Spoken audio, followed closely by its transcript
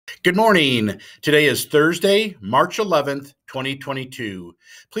Good morning. Today is Thursday, March 11th, 2022.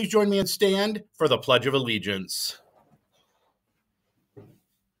 Please join me and stand for the Pledge of Allegiance.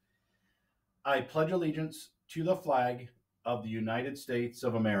 I pledge allegiance to the flag of the United States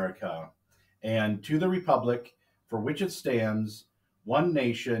of America and to the republic for which it stands, one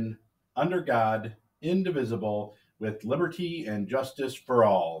nation, under God, indivisible, with liberty and justice for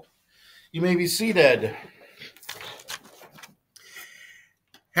all. You may be seated.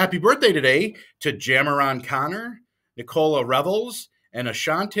 Happy birthday today to Jamaron Connor, Nicola Revels, and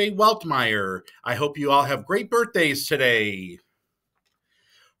Ashante Weltmeyer. I hope you all have great birthdays today.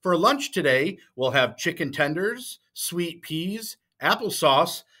 For lunch today, we'll have chicken tenders, sweet peas,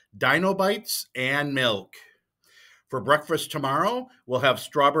 applesauce, dino bites, and milk. For breakfast tomorrow, we'll have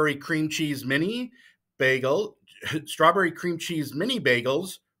strawberry cream cheese mini bagels,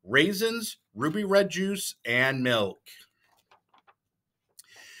 raisins, ruby red juice, and milk.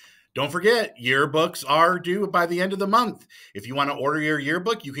 Don't forget, yearbooks are due by the end of the month. If you want to order your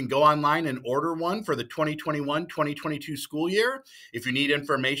yearbook, you can go online and order one for the 2021-2022 school year. If you need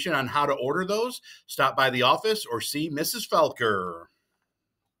information on how to order those, stop by the office or see Mrs. Felker.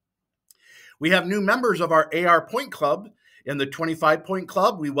 We have new members of our AR Point Club. In the 25 Point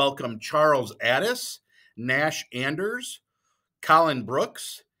Club, we welcome Charles Addis, Nash Anders, Colin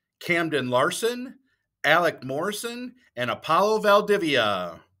Brooks, Camden Larson, Alec Morrison, and Apollo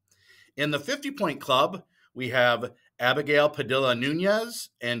Valdivia. In the 50-Point Club, we have Abigail Padilla Nunez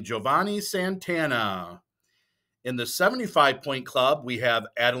and Giovanni Santana. In the 75-Point Club, we have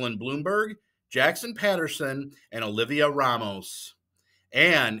Adeline Bloomberg, Jackson Patterson, and Olivia Ramos.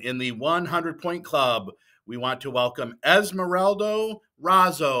 And in the 100-Point Club, we want to welcome Esmeraldo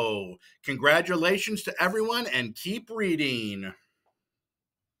Razzo. Congratulations to everyone and keep reading.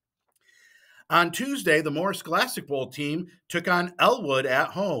 On Tuesday, the Morris Scholastic Bowl team took on Elwood at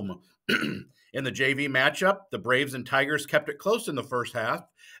home. In the JV matchup, the Braves and Tigers kept it close in the first half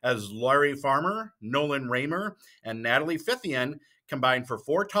as Larry Farmer, Nolan Raymer, and Natalie Fithian combined for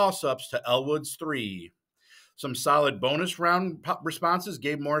 4 toss-ups to Elwood's 3. Some solid bonus round responses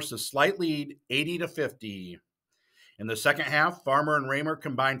gave Morris a slight lead, 80-50. In the second half, Farmer and Raymer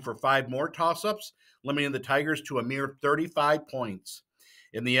combined for 5 more toss-ups, limiting the Tigers to a mere 35 points.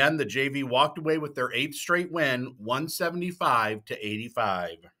 In the end, the JV walked away with their 8th straight win,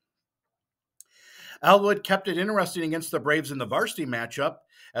 175-85. Elwood kept it interesting against the Braves in the varsity matchup,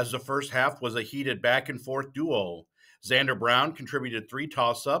 as the first half was a heated back-and-forth duel. Xander Brown contributed 3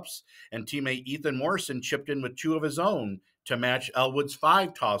 toss-ups, and teammate Ethan Morrison chipped in with 2 of his own to match Elwood's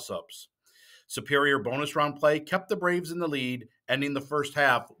 5 toss-ups. Superior bonus round play kept the Braves in the lead, ending the first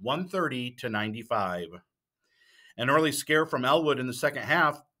half 130-95. An early scare from Elwood in the second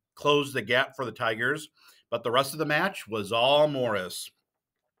half closed the gap for the Tigers, but the rest of the match was all Morris.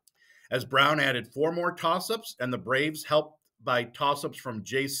 As Brown added 4 more toss-ups and the Braves helped by toss-ups from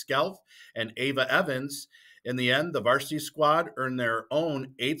Jay Skelf and Ava Evans, in the end, the varsity squad earned their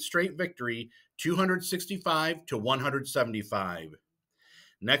own 8th straight victory, 265-175.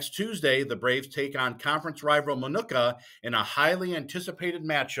 Next Tuesday, the Braves take on conference rival Minooka in a highly anticipated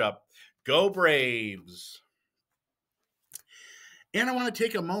matchup. Go Braves! And I want to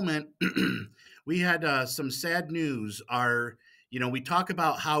take a moment. We had some sad news. We talk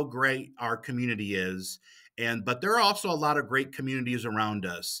about how great our community is, but there are also a lot of great communities around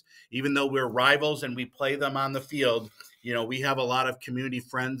us. Even though we're rivals and we play them on the field, we have a lot of community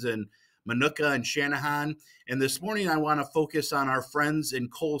friends in Minooka and Channahon. And this morning, I want to focus on our friends in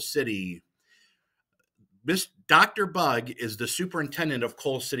Coal City. Dr. Bug is the superintendent of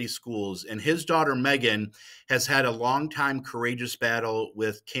Coal City Schools, and his daughter, Megan, has had a long-time courageous battle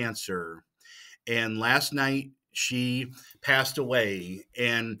with cancer. And last night, she passed away.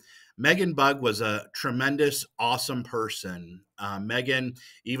 And Megan Bug was a tremendous, awesome person. Megan,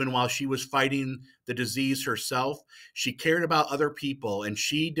 even while she was fighting the disease herself, she cared about other people, and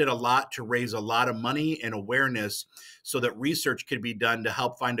she did a lot to raise a lot of money and awareness so that research could be done to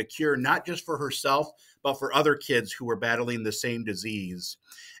help find a cure, not just for herself, but for other kids who were battling the same disease.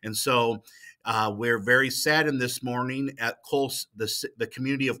 And so we're very saddened this morning at the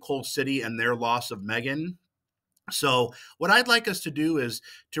community of Coal City and their loss of Megan. So what I'd like us to do is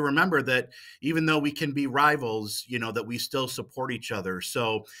to remember that even though we can be rivals, that we still support each other.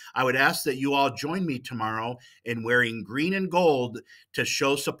 So I would ask that you all join me tomorrow in wearing green and gold to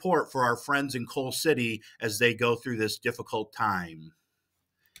show support for our friends in Coal City as they go through this difficult time.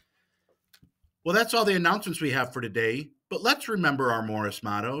 Well, that's all the announcements we have for today, but let's remember our Morris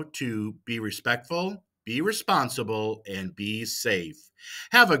motto to be respectful, be responsible, and be safe.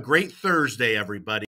 Have a great Thursday, everybody.